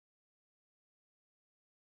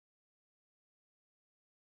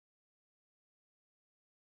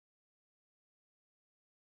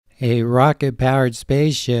A rocket-powered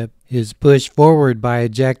spaceship is pushed forward by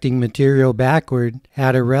ejecting material backward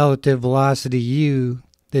at a relative velocity u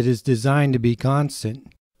that is designed to be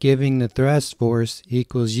constant, giving the thrust force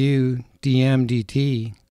equals u dm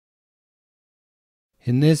dt.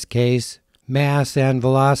 In this case, mass and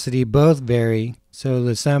velocity both vary, so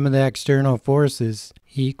the sum of the external forces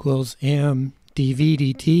equals m dv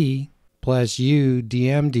dt plus u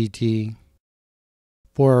dm dt.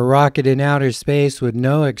 For a rocket in outer space with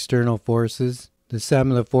no external forces, the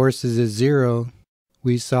sum of the forces is 0.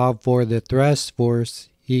 We solve for the thrust force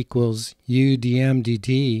equals u dm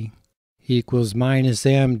dt equals minus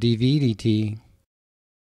m dv dt.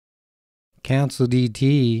 Cancel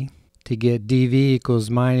dt to get dv equals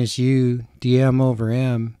minus u dm over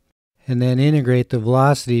m, and then integrate the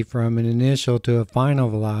velocity from an initial to a final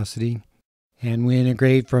velocity, and we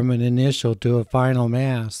integrate from an initial to a final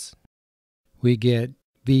mass. We get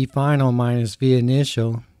v final minus v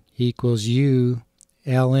initial equals u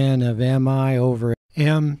ln of mi over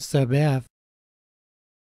m sub f.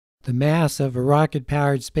 The mass of a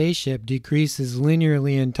rocket-powered spaceship decreases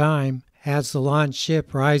linearly in time as the launch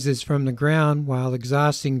ship rises from the ground while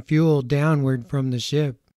exhausting fuel downward from the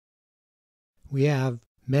ship. We have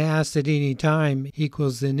mass at any time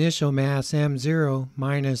equals the initial mass m0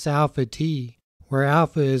 minus alpha t, where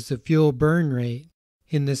alpha is the fuel burn rate.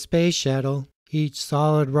 In the space shuttle, each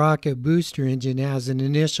solid rocket booster engine has an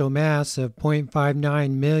initial mass of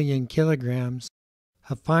 0.59 million kilograms.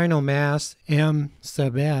 A final mass, m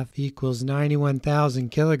sub f, equals 91,000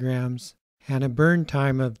 kilograms, and a burn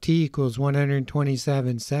time of t equals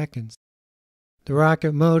 127 seconds. The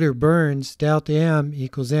rocket motor burns delta m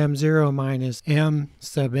equals m0 minus m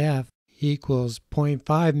sub f equals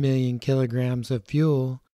 0.5 million kilograms of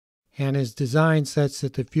fuel, and is designed such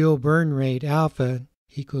that the fuel burn rate alpha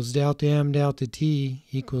equals delta m delta t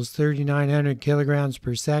equals 3,900 kilograms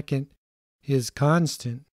per second is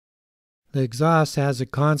constant. The exhaust has a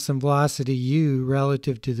constant velocity u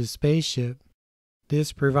relative to the spaceship.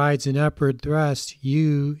 This provides an upward thrust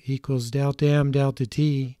u equals delta m delta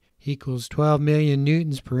t equals 12 million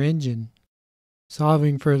newtons per engine.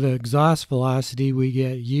 Solving for the exhaust velocity, we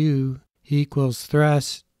get u equals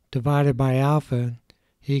thrust divided by alpha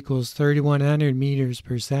equals 3,100 meters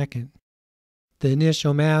per second. The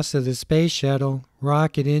initial mass of the space shuttle,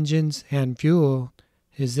 rocket engines, and fuel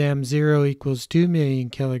is m0 equals 2 million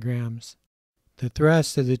kilograms. The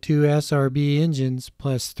thrust of the two SRB engines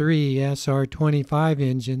plus 3 SR25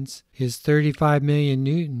 engines is 35 million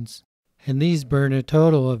newtons, and these burn a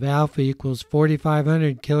total of alpha equals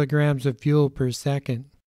 4,500 kilograms of fuel per second.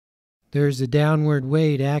 There is a downward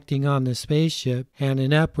weight acting on the spaceship and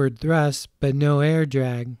an upward thrust, but no air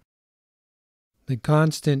drag. The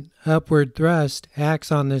constant upward thrust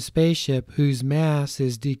acts on the spaceship whose mass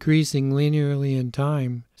is decreasing linearly in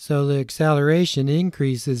time, so the acceleration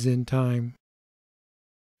increases in time.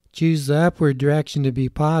 Choose the upward direction to be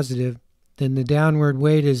positive, then the downward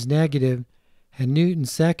weight is negative, and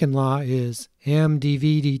Newton's second law is m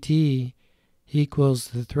dv dt equals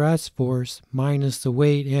the thrust force minus the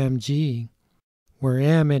weight mg, where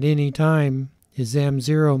m at any time is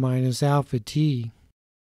m0 minus alpha t.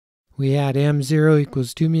 We had m0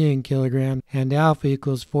 equals 2 million kilograms and alpha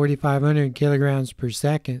equals 4,500 kilograms per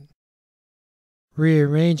second.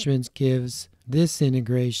 Rearrangements gives this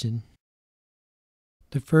integration.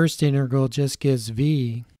 The first integral just gives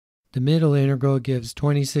v. The middle integral gives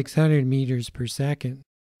 2,600 meters per second.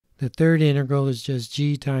 The third integral is just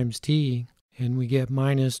g times t, and we get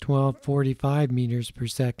minus 1245 meters per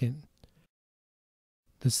second.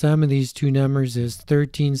 The sum of these two numbers is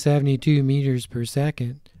 1372 meters per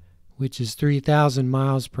second, which is 3,000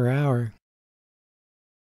 miles per hour.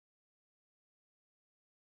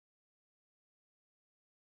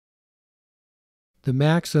 The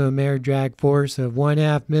maximum air drag force of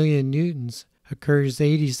 1/2 million newtons occurs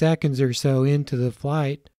 80 seconds or so into the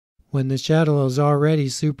flight, when the shuttle is already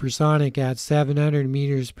supersonic at 700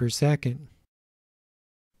 meters per second.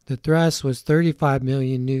 The thrust was 35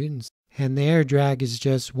 million newtons, and the air drag is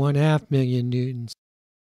just 1/2 million newtons.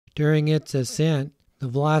 During its ascent, the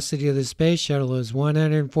velocity of the space shuttle is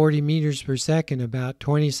 140 meters per second about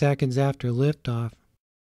 20 seconds after liftoff.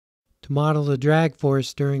 To model the drag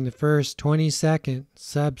force during the first 20-second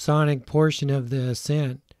subsonic portion of the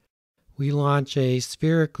ascent, we launch a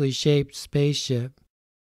spherically shaped spaceship.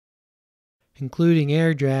 Including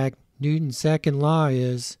air drag, Newton's second law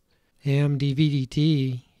is m dv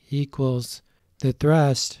dt equals the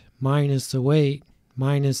thrust minus the weight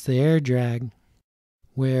minus the air drag,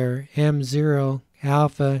 where m0,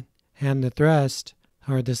 alpha, and the thrust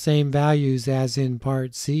are the same values as in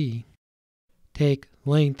part C. Take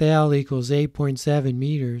length L equals 8.7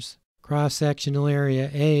 meters. Cross-sectional area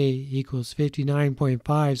A equals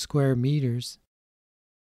 59.5 square meters.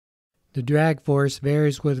 The drag force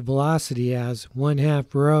varies with velocity as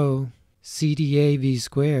 1/2 rho CdAv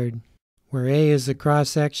squared, where A is the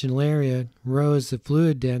cross-sectional area, rho is the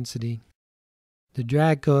fluid density. The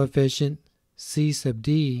drag coefficient, C sub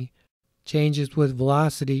d, changes with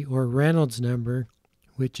velocity or Reynolds number,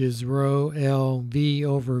 which is rho L v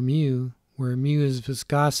over mu, where mu is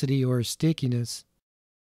viscosity or stickiness.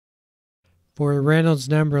 For a Reynolds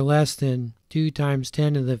number less than 2 times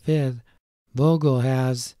 10 to the 5th, Vogel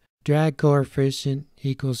has drag coefficient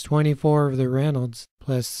equals 24 of the Reynolds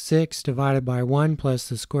plus 6 divided by 1 plus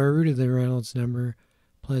the square root of the Reynolds number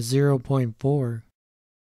plus 0.4.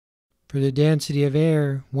 For the density of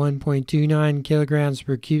air, 1.29 kilograms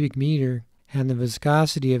per cubic meter, and the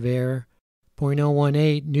viscosity of air,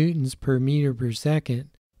 0.018 newtons per meter per second,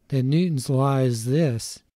 then Newton's law is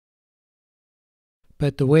this.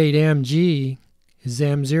 But the weight mg is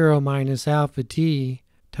m0 minus alpha t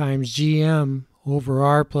times gm over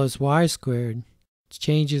r plus y squared. It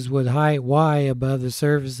changes with height y above the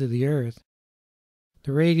surface of the Earth.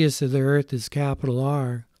 The radius of the Earth is capital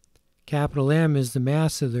R, capital M is the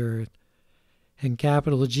mass of the Earth, and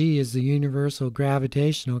capital G is the universal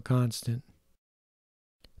gravitational constant.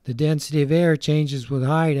 The density of air changes with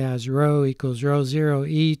height as rho equals rho 0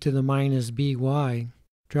 e to the minus by,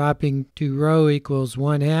 dropping to rho equals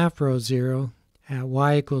 1/2 rho 0 at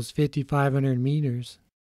y equals 5,500 meters.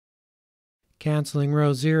 Canceling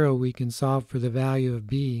rho 0, we can solve for the value of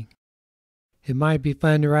b. It might be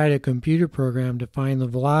fun to write a computer program to find the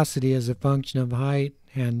velocity as a function of height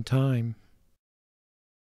and time.